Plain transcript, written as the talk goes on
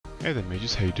Hey there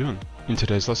mages, how you doing? In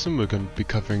today's lesson we're going to be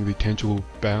covering the tangible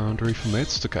boundary for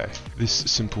Decay. This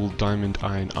simple diamond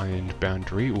iron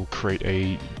boundary will create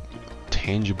a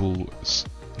tangible,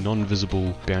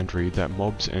 non-visible boundary that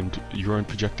mobs and your own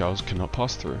projectiles cannot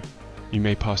pass through. You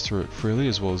may pass through it freely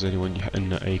as well as anyone you're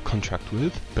in a contract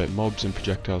with, but mobs and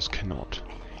projectiles cannot.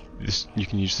 You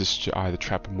can use this to either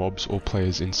trap mobs or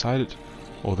players inside it,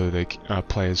 although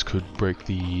players could break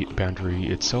the boundary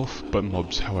itself, but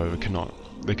mobs however cannot.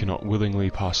 They cannot willingly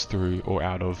pass through or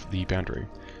out of the boundary.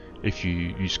 If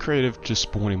you use creative to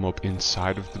spawn a mob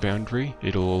inside of the boundary,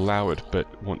 it'll allow it, but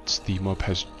once the mob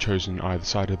has chosen either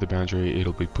side of the boundary,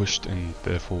 it'll be pushed and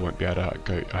therefore won't be able to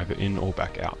go either in or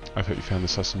back out. I hope you found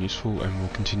this lesson useful and will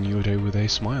continue your day with a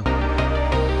smile.